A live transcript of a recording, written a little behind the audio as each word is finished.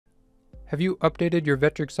Have you updated your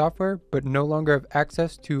Vectric software but no longer have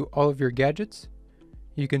access to all of your gadgets?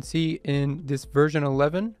 You can see in this version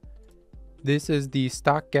 11, this is the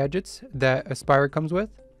stock gadgets that Aspire comes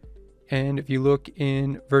with. And if you look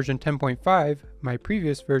in version 10.5, my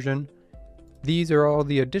previous version, these are all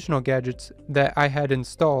the additional gadgets that I had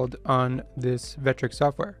installed on this Vectric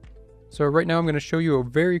software. So right now I'm going to show you a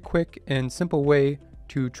very quick and simple way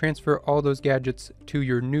to transfer all those gadgets to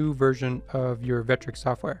your new version of your Vectric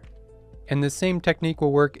software. And the same technique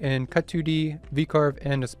will work in Cut2D, VCarve,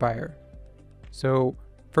 and Aspire. So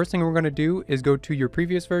first thing we're going to do is go to your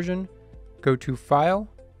previous version, go to File,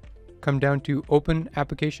 come down to Open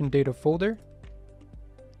Application Data Folder.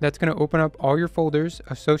 That's going to open up all your folders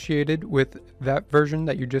associated with that version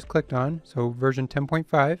that you just clicked on, so version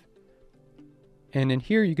 10.5. And in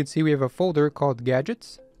here you can see we have a folder called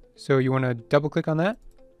Gadgets. So you want to double click on that.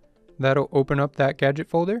 That'll open up that gadget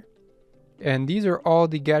folder. And these are all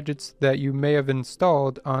the gadgets that you may have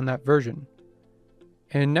installed on that version.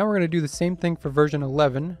 And now we're going to do the same thing for version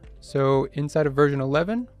 11. So inside of version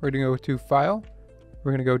 11, we're going to go to File.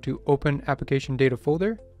 We're going to go to Open Application Data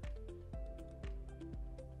Folder.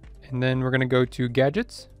 And then we're going to go to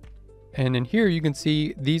Gadgets. And in here you can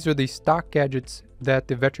see these are the stock gadgets that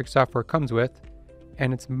the Vectric software comes with.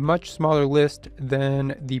 And it's a much smaller list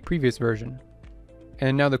than the previous version.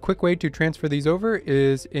 And now the quick way to transfer these over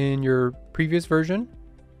is in your previous version.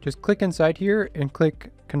 Just click inside here and click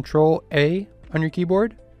Control A on your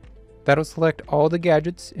keyboard. That'll select all the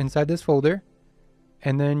gadgets inside this folder.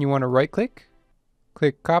 And then you want to right click,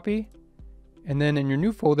 click Copy. And then in your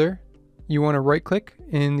new folder, you want to right click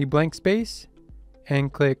in the blank space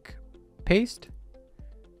and click Paste.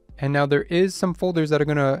 And now there is some folders that are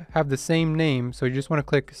going to have the same name. So you just want to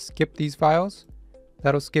click Skip these files.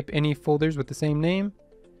 That'll skip any folders with the same name.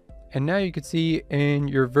 And now you can see in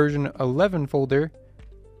your version 11 folder,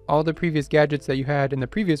 all the previous gadgets that you had in the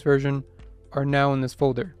previous version are now in this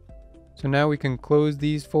folder. So now we can close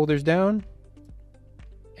these folders down.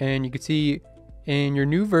 And you can see in your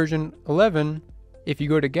new version 11, if you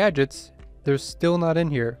go to gadgets, they're still not in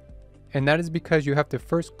here. And that is because you have to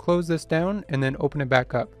first close this down and then open it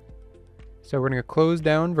back up. So we're going to close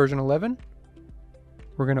down version 11.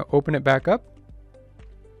 We're going to open it back up.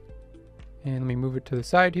 And let me move it to the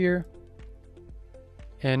side here.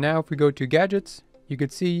 And now if we go to gadgets, you can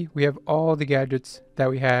see we have all the gadgets that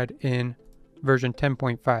we had in version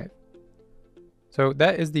 10.5. So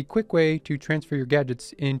that is the quick way to transfer your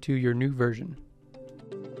gadgets into your new version.